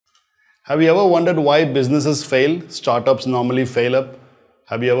Have you ever wondered why businesses fail? Startups normally fail up.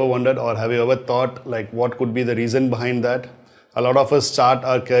 Have you ever wondered or have you ever thought like what could be the reason behind that? A lot of us start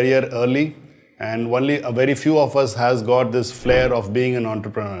our career early and only a very few of us has got this flair of being an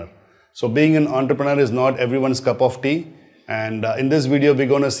entrepreneur. So being an entrepreneur is not everyone's cup of tea. And in this video, we're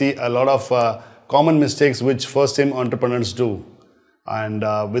going to see a lot of common mistakes which first-time entrepreneurs do. And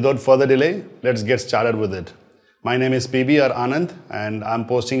without further delay, let's get started with it. My name is PB or Anand and I'm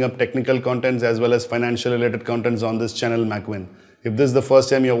posting up technical contents as well as financial related contents on this channel Macwin. If this is the first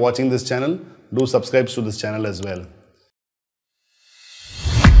time you're watching this channel, do subscribe to this channel as well.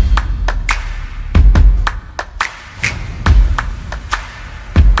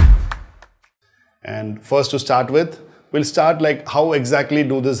 And first to start with, we'll start like how exactly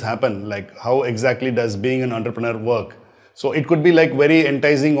do this happen? Like how exactly does being an entrepreneur work? So it could be like very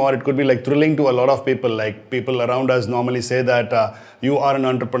enticing or it could be like thrilling to a lot of people. Like people around us normally say that you are an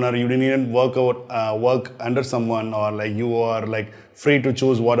entrepreneur, you didn't work under someone, or like you are like free to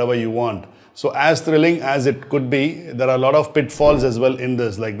choose whatever you want. So as thrilling as it could be, there are a lot of pitfalls as well in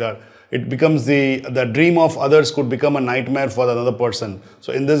this, like that. It becomes the dream of others could become a nightmare for another person.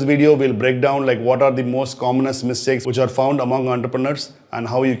 So in this video, we'll break down like what are the most commonest mistakes which are found among entrepreneurs and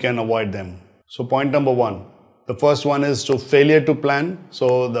how you can avoid them. So point number one. The first one is to failure to plan.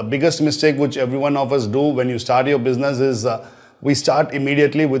 So the biggest mistake which every one of us do when you start your business is we start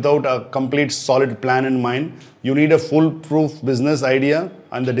immediately without a complete solid plan in mind. You need a foolproof business idea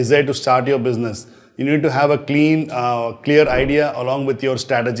and the desire to start your business. You need to have a clean, clear idea along with your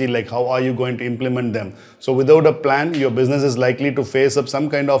strategy, like how are you going to implement them. So without a plan, your business is likely to face up some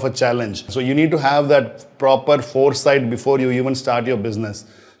kind of a challenge. So you need to have that proper foresight before you even start your business.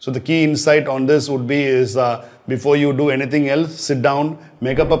 So the key insight on this would be is before you do anything else, sit down,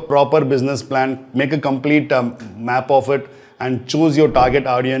 make up a proper business plan, make a complete map of it and choose your target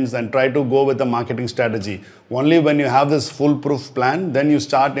audience and try to go with a marketing strategy. Only when you have this foolproof plan, then you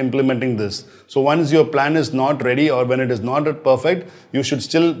start implementing this. So once your plan is not ready or when it is not perfect, you should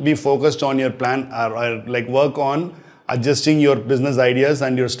still be focused on your plan or like work on adjusting your business ideas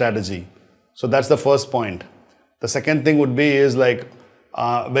and your strategy. So that's the first point. The second thing would be is like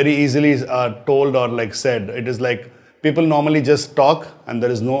very easily told or like said. It is like people normally just talk and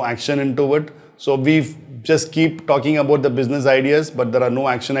there is no action into it. So we just keep talking about the business ideas, but there are no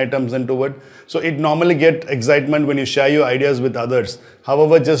action items into it. So it normally get excitement when you share your ideas with others.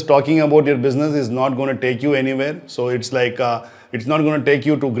 However, just talking about your business is not going to take you anywhere. So it's like it's not going to take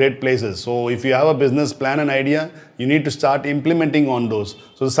you to great places. So if you have a business plan and idea, you need to start implementing on those.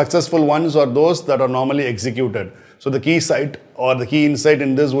 So the successful ones are those that are normally executed. So the key site or the key insight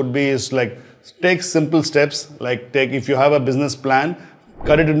in this would be is like take simple steps, like if you have a business plan,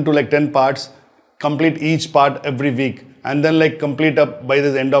 cut it into like 10 parts, complete each part every week and then like complete up by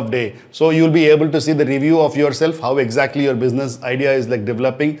the end of day. So you'll be able to see the review of yourself, how exactly your business idea is like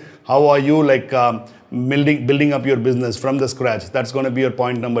developing, how are you like building up your business from the scratch. That's going to be your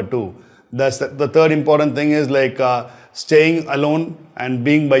point number two. The third important thing is like staying alone and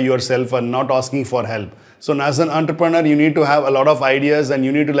being by yourself and not asking for help. So as an entrepreneur, you need to have a lot of ideas and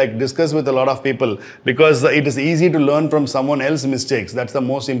you need to like discuss with a lot of people because it is easy to learn from someone else's mistakes. That's the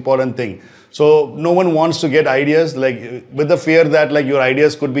most important thing. So no one wants to get ideas like with the fear that like your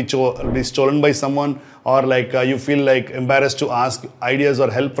ideas could be stolen by someone or like you feel like embarrassed to ask ideas or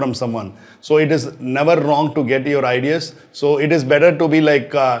help from someone. So it is never wrong to get your ideas. So it is better to be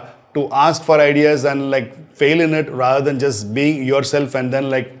like to ask for ideas and like fail in it rather than just being yourself and then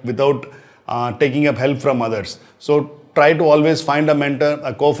like without taking up help from others. So try to always find a mentor,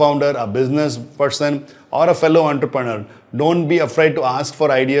 a co-founder, a business person or a fellow entrepreneur. Don't be afraid to ask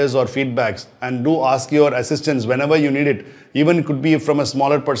for ideas or feedbacks and do ask your assistance whenever you need it. Even it could be from a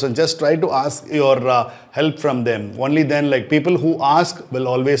smaller person. Just try to ask your help from them. Only then like people who ask will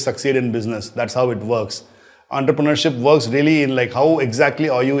always succeed in business. That's how it works. Entrepreneurship works really in like how exactly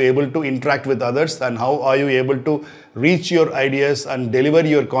are you able to interact with others and how are you able to reach your ideas and deliver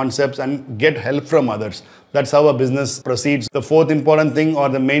your concepts and get help from others. That's how a business proceeds. The fourth important thing or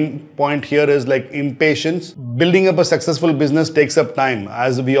the main point here is like impatience. Building up a successful business takes up time.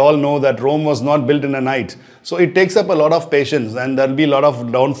 As we all know that Rome was not built in a night. So it takes up a lot of patience and there'll be a lot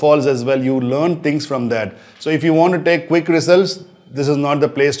of downfalls as well. You learn things from that. So if you want to take quick results, this is not the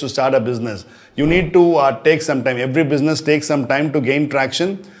place to start a business. You need to take some time. Every business takes some time to gain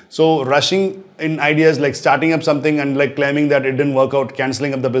traction. So rushing in ideas like starting up something and like claiming that it didn't work out,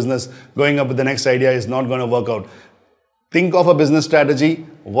 cancelling up the business, going up with the next idea is not going to work out. Think of a business strategy,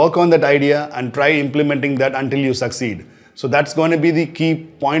 work on that idea and try implementing that until you succeed. So that's going to be the key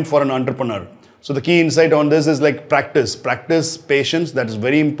point for an entrepreneur. So the key insight on this is like practice patience. That is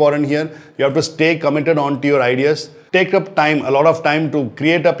very important here. You have to stay committed onto your ideas. Take up time, a lot of time to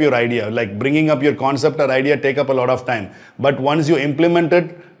create up your idea, like bringing up your concept or idea take up a lot of time. But once you implement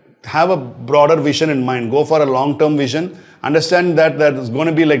it, have a broader vision in mind. Go for a long-term vision. Understand that there's going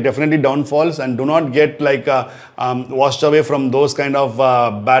to be like definitely downfalls, and do not get like washed away from those kind of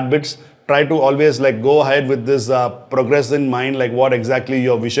bad bits. Try to always like go ahead with this progress in mind, like what exactly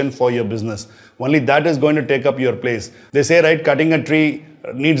your vision for your business. Only that is going to take up your place. They say, right, cutting a tree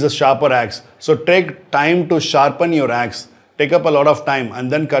needs a sharper axe. So take time to sharpen your axe. Take up a lot of time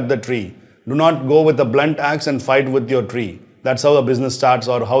and then cut the tree. Do not go with a blunt axe and fight with your tree. That's how a business starts,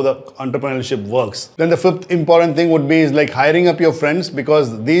 or how the entrepreneurship works. Then the fifth important thing would be is like hiring up your friends,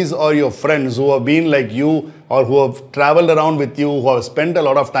 because these are your friends who have been like you, or who have traveled around with you, who have spent a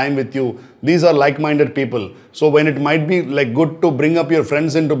lot of time with you. These are like-minded people. So when it might be like good to bring up your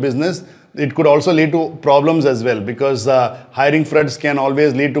friends into business, it could also lead to problems as well, because hiring friends can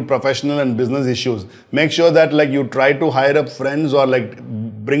always lead to professional and business issues. Make sure that like you try to hire up friends, or like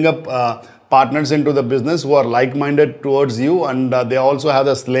bring up partners into the business who are like-minded towards you, and they also have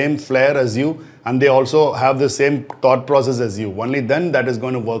the same flair as you, and they also have the same thought process as you. Only then that is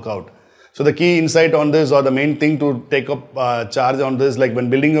going to work out. So the key insight on this, or the main thing to take up charge on this, like when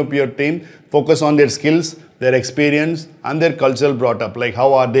building up your team, focus on their skills, their experience, and their cultural brought up. Like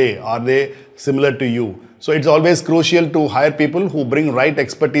how are they? Are they similar to you? So it's always crucial to hire people who bring right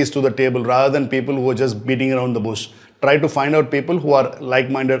expertise to the table, rather than people who are just beating around the bush. Try to find out people who are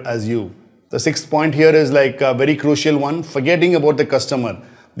like-minded as you. The sixth point here is like a very crucial one, forgetting about the customer.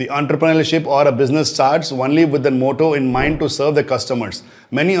 The entrepreneurship or a business starts only with the motto in mind to serve the customers.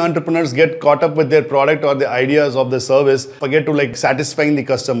 Many entrepreneurs get caught up with their product or the ideas of the service, forget to like satisfying the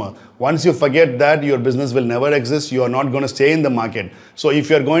customer. Once you forget that, your business will never exist. You are not going to stay in the market. So if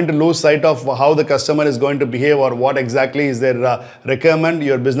you are going to lose sight of how the customer is going to behave, or what exactly is their requirement,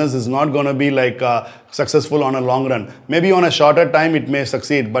 your business is not going to be like successful on a long run. Maybe on a shorter time it may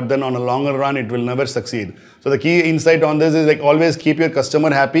succeed, but then on a longer run it will never succeed. So the key insight on this is like always keep your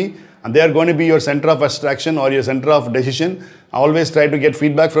customer happy, and they are going to be your center of abstraction or your center of decision. Always try to get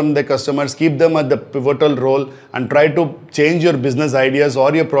feedback from the customers, keep them at the pivotal role, and try to change your business ideas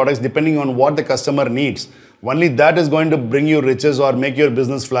or your products depending on what the customer needs. Only that is going to bring you riches or make your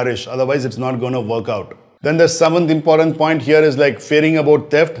business flourish. Otherwise, it's not going to work out. Then the seventh important point here is like fearing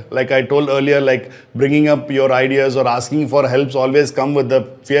about theft. Like I told earlier, like bringing up your ideas or asking for helps always come with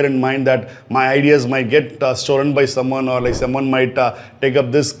the fear in mind that my ideas might get stolen by someone, or like someone might take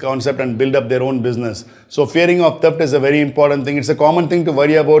up this concept and build up their own business. So fearing of theft is a very important thing. It's a common thing to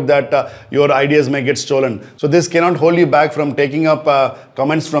worry about that your ideas may get stolen. So this cannot hold you back from taking up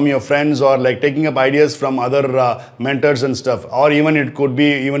comments from your friends, or like taking up ideas from other mentors and stuff, or even it could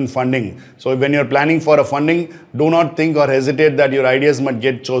be even funding. So when you're planning for a funding, do not think or hesitate that your ideas might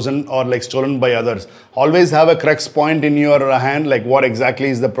get chosen or like stolen by others. Always have a crux point in your hand, like what exactly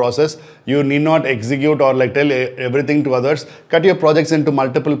is the process. You need not execute or like tell everything to others. Cut your projects into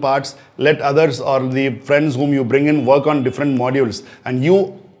multiple parts. Let others or the friends whom you bring in work on different modules, and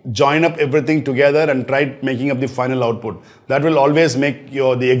you join up everything together and try making up the final output. That will always make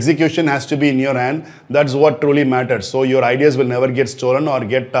the execution has to be in your hand. That's what truly matters. So your ideas will never get stolen or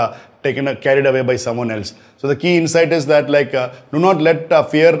get carried away by someone else. So the key insight is that like do not let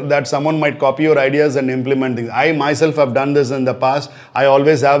fear that someone might copy your ideas and implement things. I myself have done this in the past. I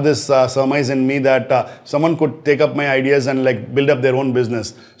always have this surmise in me that someone could take up my ideas and like build up their own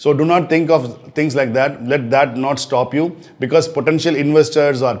business. So do not think of things like that. Let that not stop you, because potential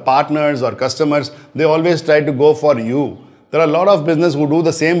investors or partners or customers, they always try to go for you. There are a lot of business who do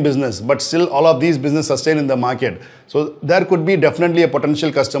the same business, but still all of these business sustain in the market. So there could be definitely a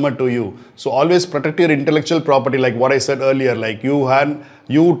potential customer to you. So always protect your intellectual property, like what I said earlier. Like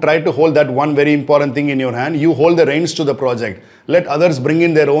you try to hold that one very important thing in your hand. You hold the reins to the project. Let others bring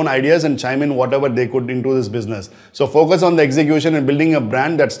in their own ideas and chime in whatever they could into this business. So focus on the execution and building a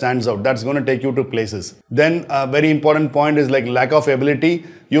brand that stands out. That's going to take you to places. Then a very important point is like lack of ability.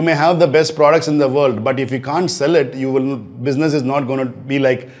 You may have the best products in the world, but if you can't sell it, business is not going to be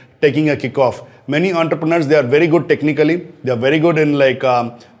like taking a kickoff. Many entrepreneurs, they are very good technically. They are very good in like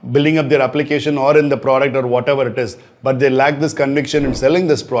building up their application or in the product or whatever it is, but they lack this conviction in selling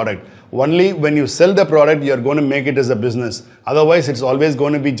this product. Only when you sell the product, you are going to make it as a business. Otherwise, it's always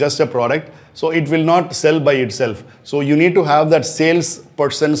going to be just a product. So it will not sell by itself. So you need to have that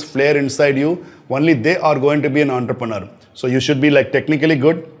salesperson's flair inside you. Only they are going to be an entrepreneur. So you should be like technically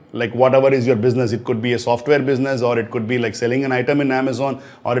good. Like whatever is your business, it could be a software business, or it could be like selling an item in Amazon,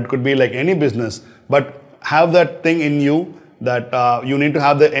 or it could be like any business, but have that thing in you that you need to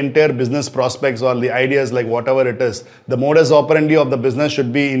have the entire business prospects or the ideas, like whatever it is. The modus operandi of the business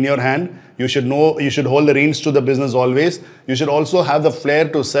should be in your hand. You should know, you should hold the reins to the business always. You should also have the flair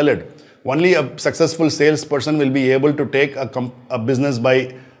to sell it. Only a successful salesperson will be able to take a business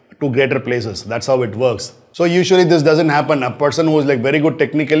to greater places. That's how it works. So usually this doesn't happen. A person who is like very good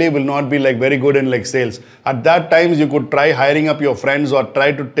technically will not be like very good in like sales. At that times you could try hiring up your friends or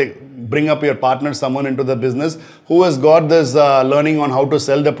try to bring up your partner, someone into the business who has got this learning on how to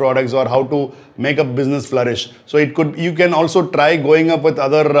sell the products or how to make a business flourish. So you can also try going up with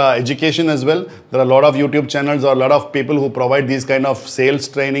other education as well. There are a lot of YouTube channels or a lot of people who provide these kind of sales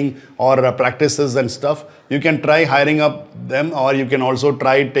training or practices and stuff. You can try hiring up them, or you can also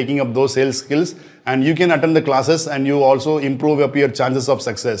try taking up those sales skills, and you can attend the classes and you also improve up your chances of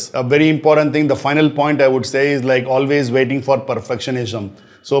success. A very important thing, the final point I would say, is like always waiting for perfectionism.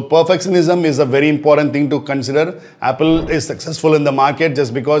 So perfectionism is a very important thing to consider. Apple is successful in the market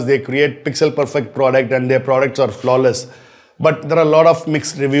just because they create pixel perfect product and their products are flawless. But there are a lot of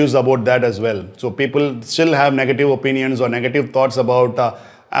mixed reviews about that as well. So people still have negative opinions or negative thoughts about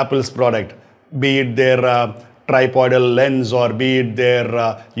Apple's product, be it their tripodal lens or be it their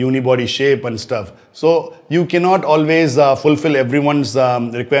unibody shape and stuff. So you cannot always fulfill everyone's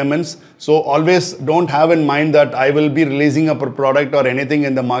requirements. So always don't have in mind that I will be releasing a product or anything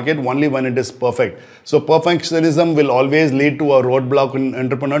in the market only when it is perfect. So perfectionism will always lead to a roadblock in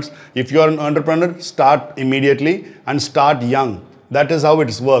entrepreneurs. If you are an entrepreneur, start immediately and start young. That is how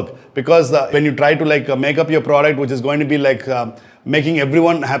it's work. Because when you try to like make up your product, which is going to be like making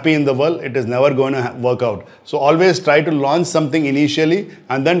everyone happy in the world, it is never going to work out. So always try to launch something initially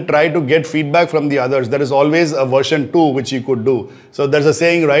and then try to get feedback from the others. There is always a version 2 which you could do. So there's a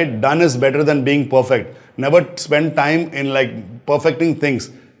saying, right? Done is better than being perfect. Never spend time in like perfecting things.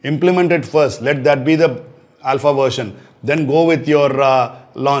 Implement it first. Let that be the alpha version. Then go with your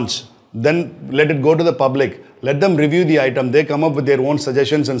launch. Then let it go to the public. Let them review the item. They come up with their own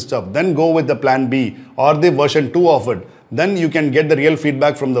suggestions and stuff. Then go with the plan B or the version 2 of it. Then you can get the real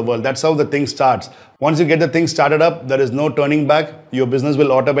feedback from the world. That's how the thing starts. Once you get the thing started up, there is no turning back. Your business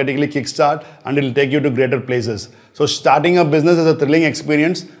will automatically kickstart and it will take you to greater places. So starting a business is a thrilling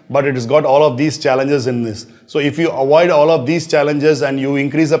experience, but it has got all of these challenges in this. So if you avoid all of these challenges and you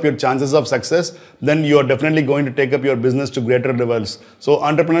increase up your chances of success, then you are definitely going to take up your business to greater levels. So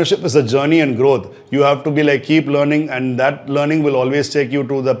entrepreneurship is a journey and growth. You have to be like keep learning, and that learning will always take you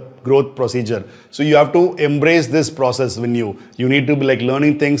to the growth procedure. So you have to embrace this process when you need to be like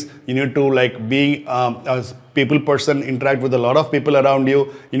learning things. You need to like be a people person, interact with a lot of people around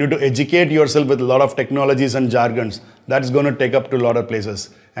you. You need to educate yourself with a lot of technologies and jargons. That's going to take up to a lot of places.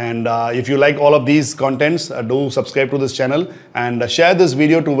 And if you like all of these contents, do subscribe to this channel and share this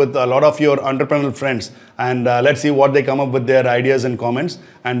video with a lot of your entrepreneurial friends. And let's see what they come up with their ideas and comments.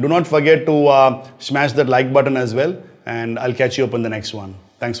 And do not forget to smash that like button as well. And I'll catch you up in the next one.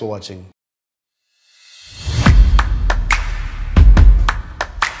 Thanks for watching.